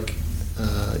someplace like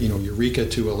Eureka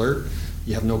to Alert.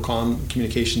 You have no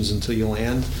communications until you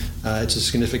land. It's a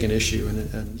significant issue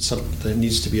and something that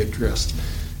needs to be addressed.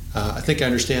 I think I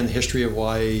understand the history of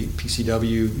why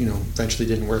PCW, eventually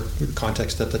didn't work with the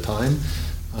context at the time.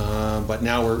 But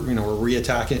now we're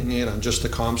reattacking it on just the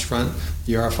comms front.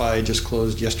 The RFI just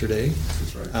closed yesterday.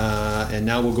 That's right. And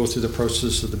now we'll go through the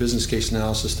process of the business case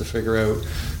analysis to figure out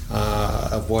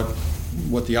of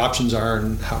what the options are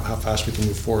and how fast we can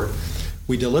move forward.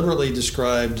 We deliberately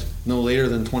described no later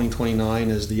than 2029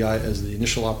 as the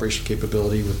initial operation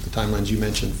capability with the timelines you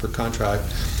mentioned for contract.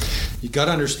 You've got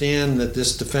to understand that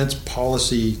this defense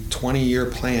policy 20-year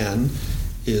plan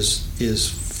is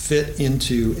fit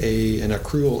into an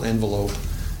accrual envelope.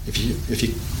 If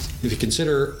you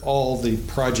consider all the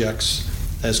projects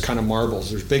as kind of marbles,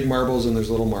 there's big marbles and there's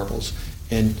little marbles.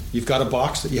 And you've got a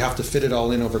box that you have to fit it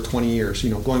all in over 20 years,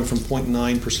 going from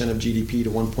 0.9% of GDP to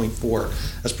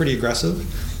 1.4. That's pretty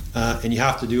aggressive. And you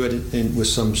have to do it with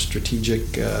some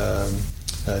strategic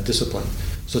discipline.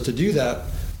 So to do that,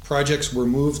 projects were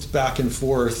moved back and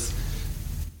forth,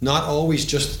 not always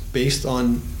just based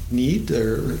on need.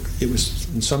 It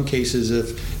was, in some cases,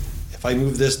 if I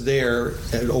move this there,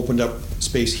 it opened up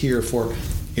space here for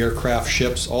aircraft,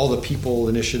 ships, all the people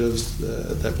initiatives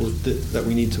that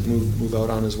we need to move out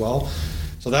on as well.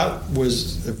 So that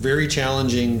was a very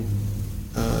challenging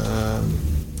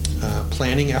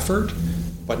planning effort.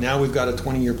 But now we've got a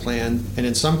 20-year plan, and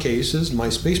in some cases, my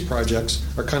space projects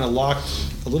are kind of locked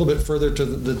a little bit further to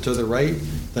the right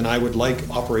than I would like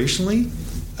operationally.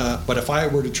 But if I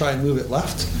were to try and move it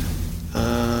left,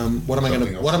 what am I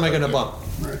going to bump?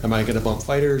 Right. Am I going to bump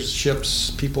fighters,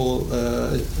 ships, people,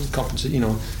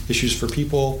 issues for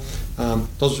people?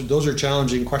 Those are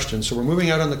challenging questions. So we're moving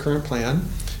out on the current plan,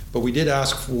 but we did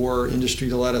ask for industry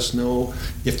to let us know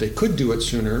if they could do it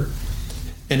sooner.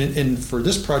 And for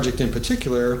this project in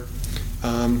particular,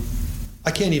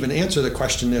 I can't even answer the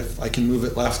question if I can move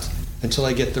it left until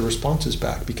I get the responses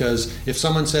back. Because if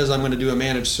someone says I'm going to do a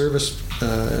managed service,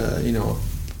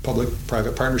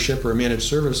 public-private partnership or a managed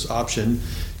service option,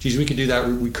 geez, we could do that.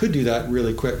 We could do that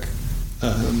really quick,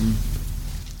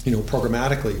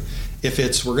 programmatically.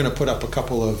 If we're going to put up a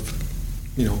couple of,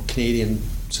 Canadian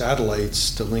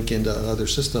satellites to link into other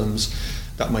systems,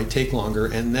 that might take longer.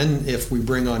 And then if we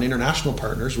bring on international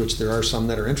partners, which there are some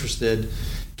that are interested,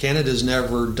 Canada's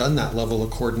never done that level of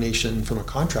coordination from a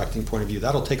contracting point of view.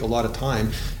 That'll take a lot of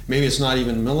time. Maybe it's not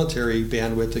even military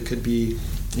bandwidth. It could be,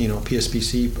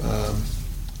 PSPC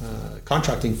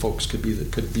contracting folks could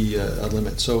be a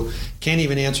limit. So can't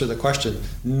even answer the question.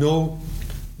 No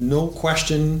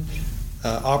question.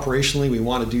 Operationally, we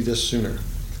want to do this sooner,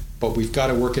 but we've got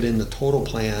to work it in the total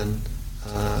plan.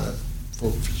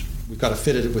 We've got to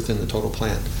fit it within the total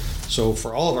plan. So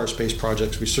for all of our space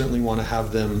projects, we certainly want to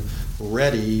have them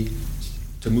ready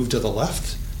to move to the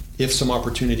left if some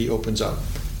opportunity opens up.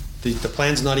 The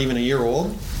plan's not even a year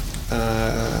old.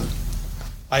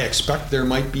 I expect there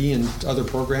might be in other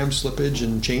programs slippage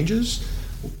and changes.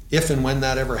 If and when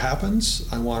that ever happens,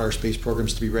 I want our space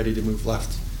programs to be ready to move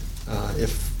left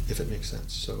if it makes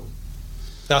sense. So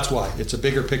that's why. It's a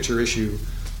bigger picture issue.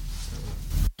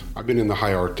 I've been in the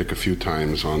high Arctic a few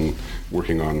times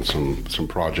working on some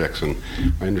projects, and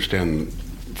I understand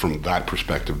from that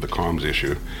perspective the comms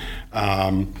issue.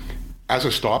 As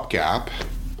a stopgap,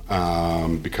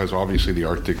 because obviously the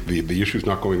Arctic, the issue is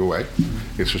not going away.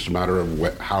 It's just a matter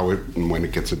of how it and when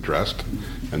it gets addressed,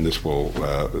 and this will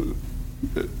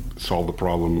solve the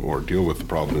problem or deal with the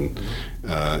problem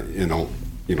in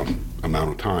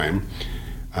amount of time.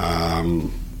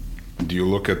 Do you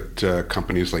look at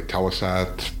companies like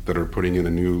Telesat that are putting in a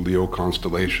new LEO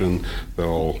constellation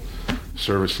that'll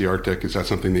service the Arctic? Is that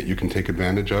something that you can take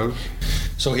advantage of?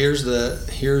 So here's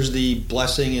the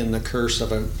blessing and the curse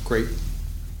of a great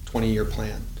 20-year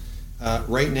plan.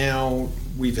 Right now,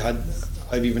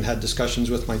 I've even had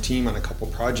discussions with my team on a couple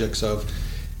projects of,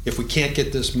 if we can't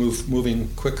get this moving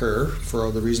quicker for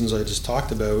all the reasons I just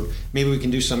talked about, maybe we can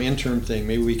do some interim thing.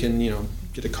 Maybe we can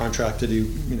get a contract to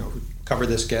do cover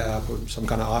this gap or some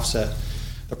kind of offset.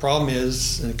 The problem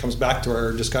is, and it comes back to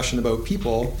our discussion about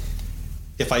people,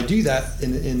 if I do that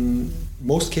in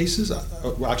most cases,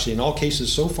 actually in all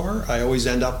cases so far, I always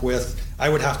end up with, I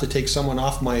would have to take someone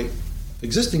off my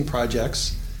existing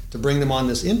projects to bring them on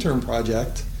this interim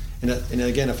project. And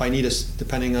again, if I need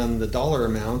depending on the dollar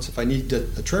amounts, if I need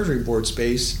a treasury board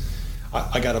space,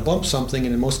 I got to bump something,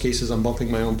 and in most cases I'm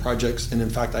bumping my own projects, and in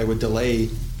fact I would delay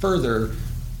further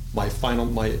my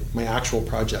actual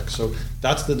project. So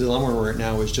that's the dilemma we're at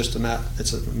now. Is just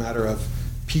it's a matter of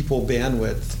people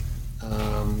bandwidth,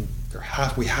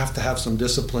 we have to have some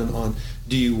discipline on,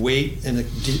 do you wait and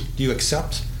do you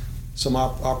accept some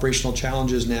operational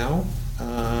challenges now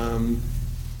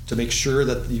to make sure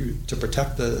that to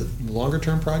protect the longer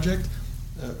term project,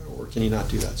 or can you not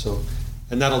do that? So,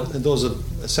 and those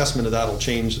assessment of that will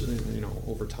change,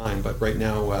 over time. But right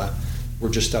now, we're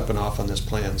just stepping off on this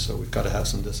plan, so we've got to have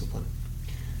some discipline.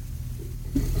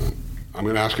 I'm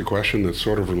going to ask a question that's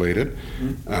sort of related.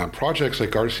 Projects like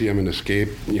RCM and Escape,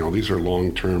 these are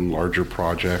long-term, larger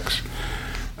projects.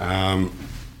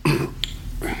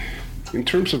 In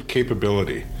terms of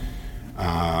capability,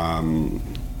 are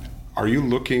you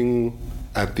looking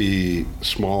at the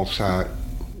small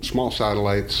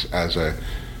satellites as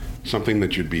something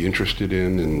that you'd be interested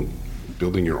in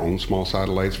building your own small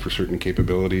satellites for certain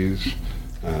capabilities?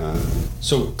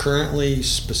 So currently,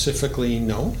 specifically,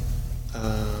 no.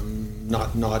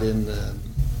 Not in the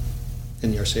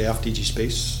RCAF DG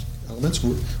Space elements.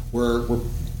 We're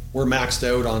maxed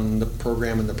out on the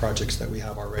program and the projects that we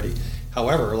have already.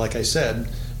 However, like I said,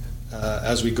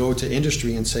 as we go to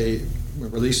industry and say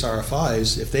release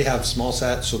RFIs, if they have small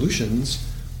sat solutions,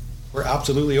 we're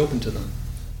absolutely open to them.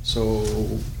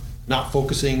 So not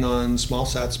focusing on small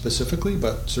sat specifically,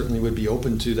 but certainly would be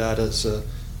open to that as a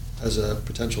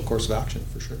potential course of action,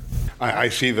 for sure. I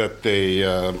see that they,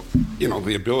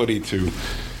 the ability to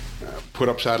put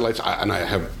up satellites, and I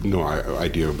have no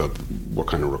idea about what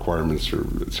kind of requirements or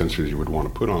sensors you would want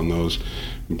to put on those,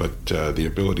 but the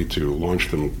ability to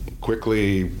launch them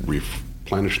quickly,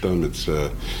 replenish them, it's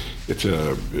a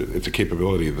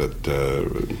capability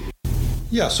that.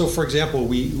 Yeah, so for example,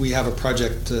 we have a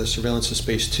project, Surveillance of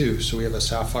Space 2, so we have a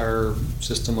Sapphire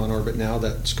system on orbit now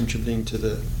that's contributing to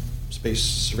the Space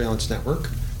Surveillance Network.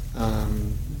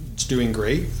 It's doing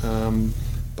great,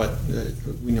 but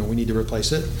we need to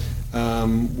replace it.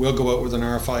 We'll go out with an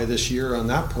RFI this year on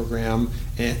that program,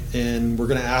 and we're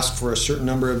going to ask for a certain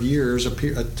number of years,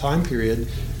 a time period,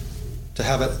 to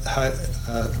have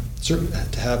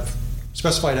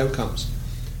specified outcomes.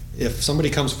 If somebody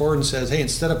comes forward and says, hey,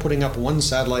 instead of putting up one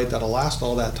satellite that'll last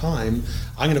all that time,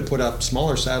 I'm going to put up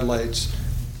smaller satellites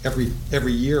every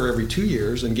year, every 2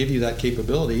 years, and give you that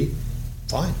capability,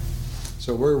 fine.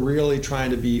 So we're really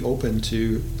trying to be open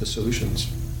to the solutions.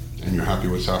 And you're happy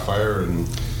with Sapphire and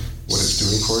what it's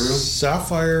doing for you?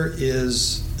 Sapphire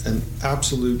is an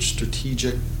absolute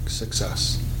strategic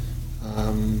success.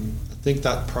 I think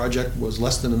that project was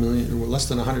less than $1 million, or less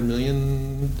than 100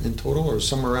 million in total, or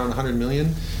somewhere around 100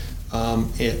 million.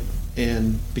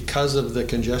 And because of the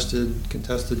contested,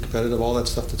 competitive, all that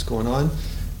stuff that's going on,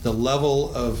 the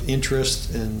level of interest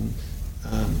and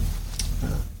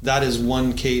that is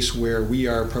one case where we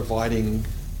are providing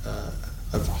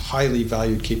a highly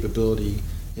valued capability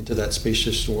into that space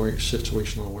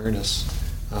situational awareness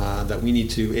that we need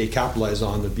to capitalize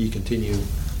on, but continue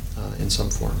in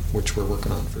some form, which we're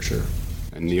working on for sure.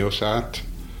 And NeoSat,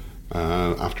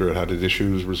 after it had its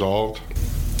issues resolved?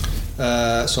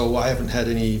 So I haven't had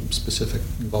any specific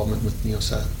involvement with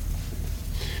NeoSat.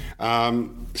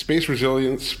 Space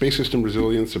resilience, space system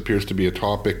resilience appears to be a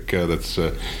topic that's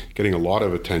getting a lot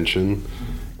of attention.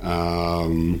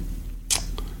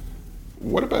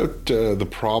 What about the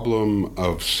problem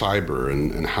of cyber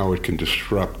and how it can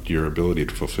disrupt your ability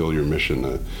to fulfill your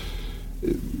mission?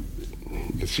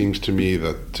 It seems to me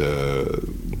that,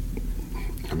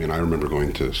 I remember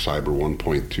going to Cyber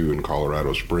 1.2 in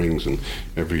Colorado Springs, and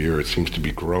every year it seems to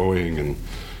be growing. And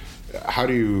how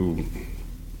do you,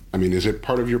 is it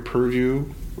part of your purview?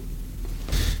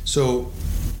 So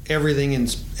everything in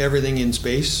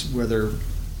space, whether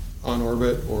on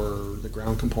orbit or the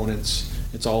ground components,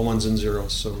 it's all ones and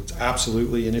zeros. So it's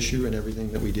absolutely an issue in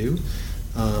everything that we do.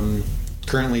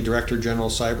 Currently, Director-General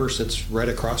Cyber sits right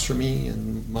across from me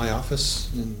in my office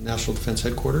in National Defense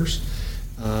Headquarters.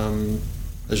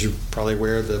 As you're probably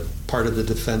aware, the part of the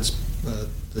defense,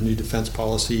 the new defense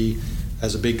policy,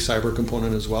 has a big cyber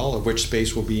component as well, of which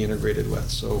space will be integrated with.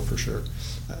 So for sure.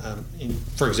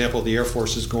 For example, the Air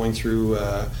Force is going through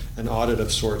an audit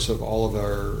of sorts of all of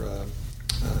our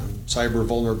cyber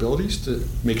vulnerabilities to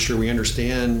make sure we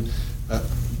understand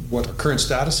what our current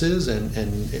status is and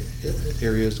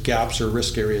areas, gaps or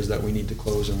risk areas that we need to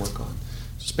close and work on.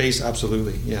 Space,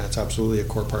 absolutely. Yeah, it's absolutely a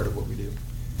core part of what we do.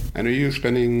 And are you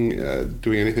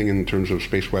doing anything in terms of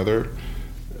space weather?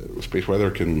 Space weather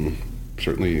can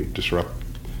certainly disrupt.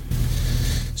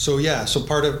 So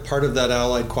part of that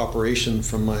allied cooperation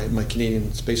from my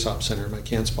Canadian Space Ops Center, my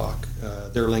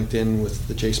CANSPOC, they're linked in with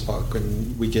the JSPOC,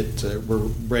 and we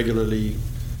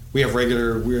have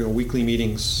regular weekly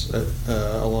meetings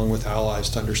along with allies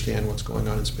to understand what's going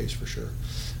on in space for sure.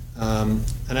 And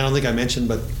I don't think I mentioned,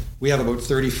 but we have about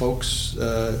 30 folks,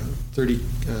 30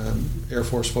 Air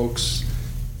Force folks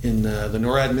in the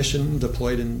NORAD mission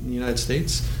deployed in the United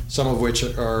States, some of which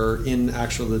are in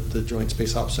the Joint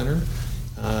Space Ops Center,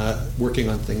 working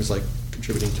on things like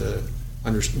contributing to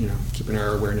keeping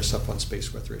our awareness up on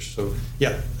space with risk. So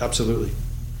yeah, absolutely.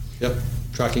 Yep,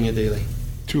 tracking it daily.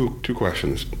 Two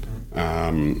questions.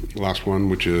 Last one,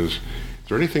 which is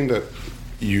there anything that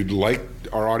you'd like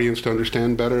our audience to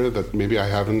understand better that maybe I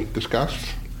haven't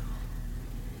discussed?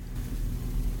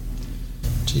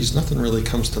 Geez, nothing really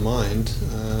comes to mind.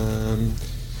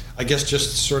 I guess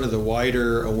just sort of the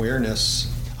wider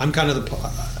awareness. I'm kind of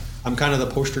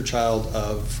the poster child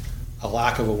of a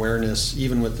lack of awareness,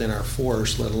 even within our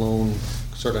force, let alone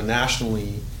sort of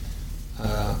nationally.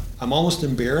 I'm almost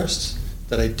embarrassed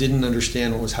that I didn't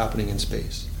understand what was happening in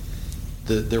space.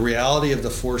 The reality of the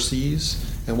 4 Cs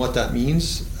and what that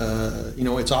means,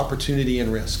 it's opportunity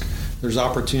and risk. There's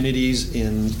opportunities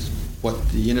in what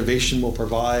the innovation will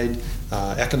provide,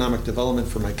 economic development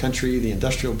for my country, the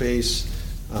industrial base,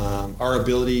 our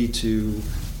ability to,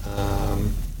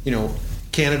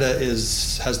 Canada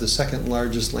has the second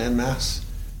largest landmass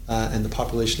and the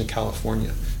population of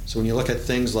California. So when you look at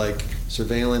things like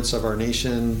surveillance of our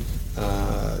nation,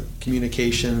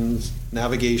 communications,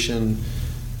 navigation,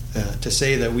 to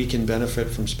say that we can benefit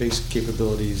from space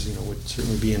capabilities, would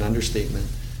certainly be an understatement.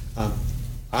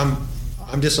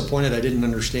 I'm disappointed I didn't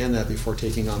understand that before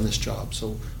taking on this job.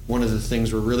 So one of the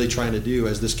things we're really trying to do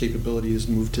as this capability is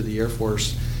moved to the Air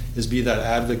Force is be that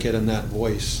advocate and that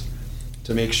voice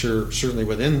to make sure, certainly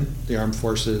within the armed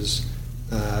forces,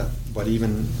 but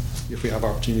even if we have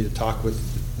opportunity to talk with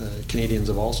Canadians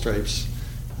of all stripes,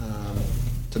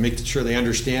 to make sure they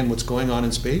understand what's going on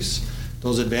in space,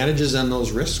 those advantages and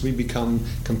those risks. We become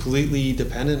completely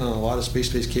dependent on a lot of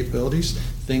space-based capabilities,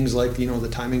 things like the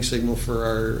timing signal for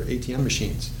our ATM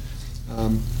machines.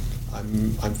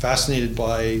 I'm fascinated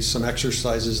by some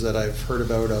exercises that I've heard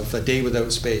about of a day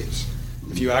without space.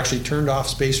 If you actually turned off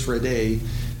space for a day,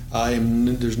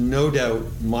 there's no doubt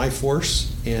my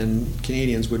force and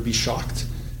Canadians would be shocked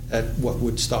at what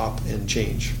would stop and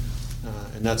change.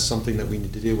 And that's something that we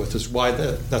need to deal with. That's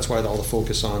why all the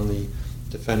focus on the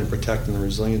defend and protect and the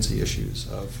resiliency issues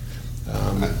of.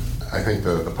 I think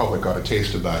the public got a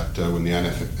taste of that when the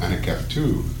Anik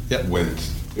 2 Yep.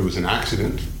 went. It was an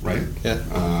accident, right?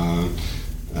 Yeah.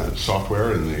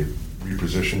 Software, and they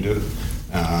repositioned it,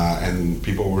 and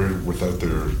people were without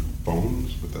their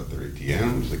phones, without their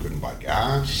ATMs. They couldn't buy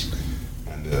gas,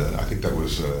 and I think that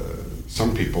was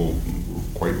some people were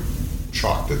quite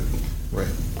shocked that. Right.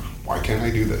 Why can't I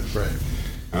do this? Right.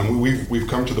 And we've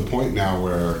come to the point now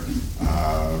where,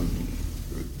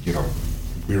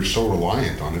 we're so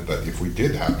reliant on it that if we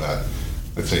did have that,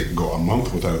 let's say, go a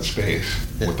month without space,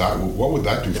 Yeah. what would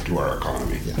that do to our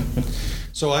economy? Yeah.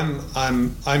 So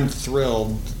I'm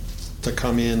thrilled to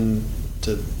come in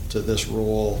to this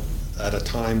role at a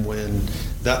time when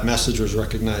that message was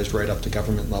recognized right up to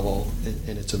government level,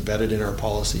 and it's embedded in our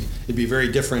policy. It'd be a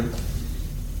very different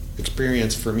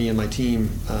experience for me and my team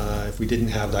if we didn't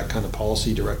have that kind of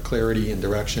policy, direct clarity and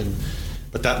direction.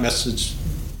 But that message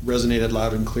resonated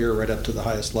loud and clear right up to the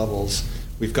highest levels.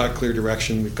 We've got clear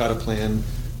direction. We've got a plan.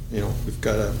 We've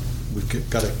got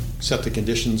to set the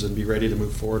conditions and be ready to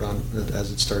move forward on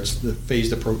as it starts. The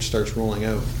phased approach starts rolling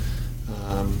out.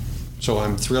 So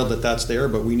I'm thrilled that that's there,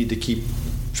 but we need to keep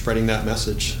spreading that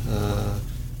message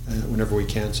whenever we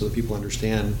can, so that people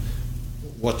understand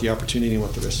what the opportunity and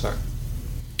what the risks are.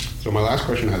 So my last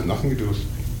question has nothing to do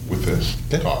with this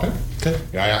topic. Okay.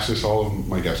 Yeah, I ask this all of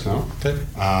my guests now. Okay.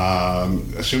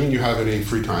 Assuming you have any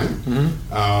free time,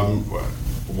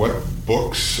 what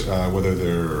books, whether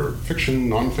they're fiction,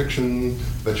 nonfiction,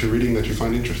 that you're reading that you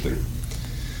find interesting?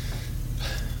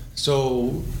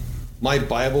 So my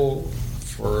Bible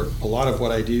for a lot of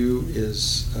what I do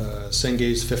is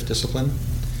Senge's Fifth Discipline.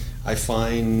 I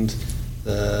find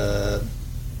the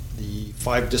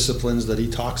 5 disciplines that he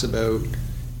talks about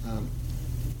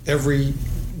every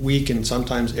week, and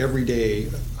sometimes every day,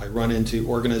 I run into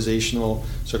organizational,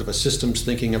 sort of a systems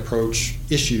thinking approach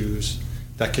issues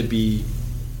that could be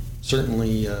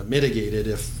certainly mitigated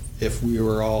if we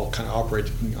were all kind of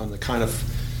operating on the kind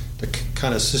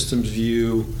of systems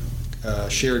view,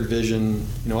 shared vision,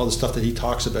 all the stuff that he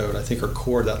talks about, I think are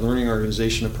core to that learning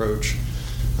organization approach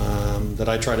that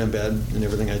I try to embed in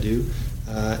everything I do.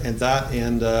 And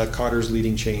Cotter's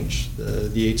Leading Change,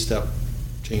 the 8-step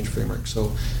change framework.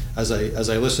 So as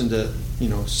I listen to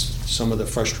some of the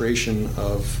frustration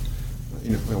of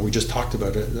we just talked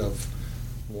about it, of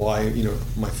why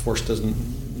my force doesn't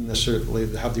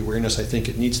necessarily have the awareness I think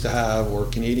it needs to have, or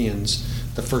Canadians,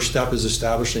 the first step is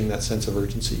establishing that sense of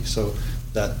urgency. So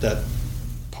that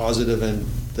positive and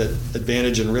that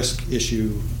advantage and risk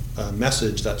issue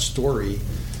message, that story,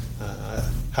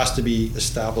 has to be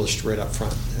established right up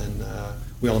front, and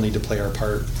we all need to play our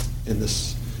part in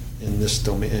this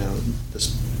domain.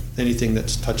 Anything that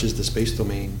touches the space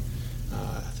domain,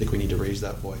 I think we need to raise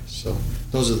that voice. So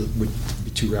those would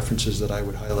be two references that I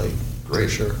would highlight. Great,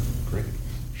 for sure. Great.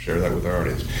 Share that with our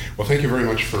audience. Well, thank you very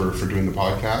much for doing the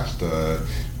podcast.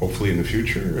 Hopefully in the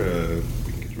future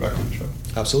we can get you back on the show.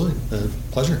 Absolutely.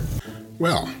 Pleasure.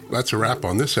 Well, that's a wrap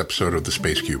on this episode of the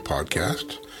SpaceQ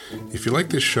podcast. If you like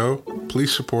this show,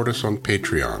 please support us on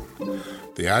Patreon.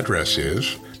 The address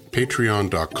is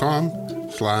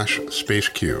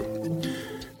patreon.com/SpaceQ.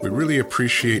 We really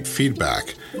appreciate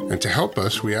feedback, and to help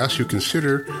us, we ask you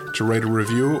consider to write a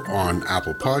review on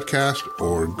Apple Podcast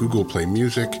or Google Play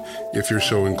Music if you're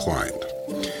so inclined.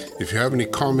 If you have any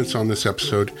comments on this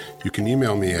episode, you can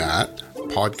email me at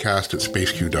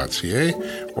podcast@spaceq.ca,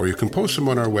 or you can post them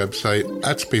on our website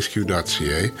at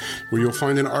spaceq.ca, where you'll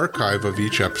find an archive of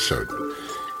each episode.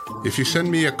 If you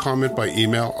send me a comment by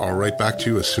email, I'll write back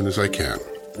to you as soon as I can.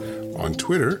 On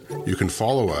Twitter, you can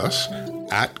follow us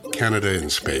at Canada in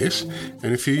Space,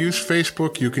 and if you use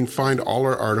Facebook, you can find all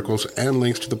our articles and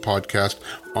links to the podcast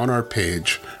on our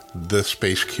page, The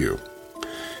Space Q.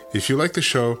 If you like the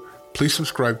show, please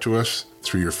subscribe to us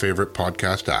through your favorite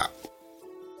podcast app.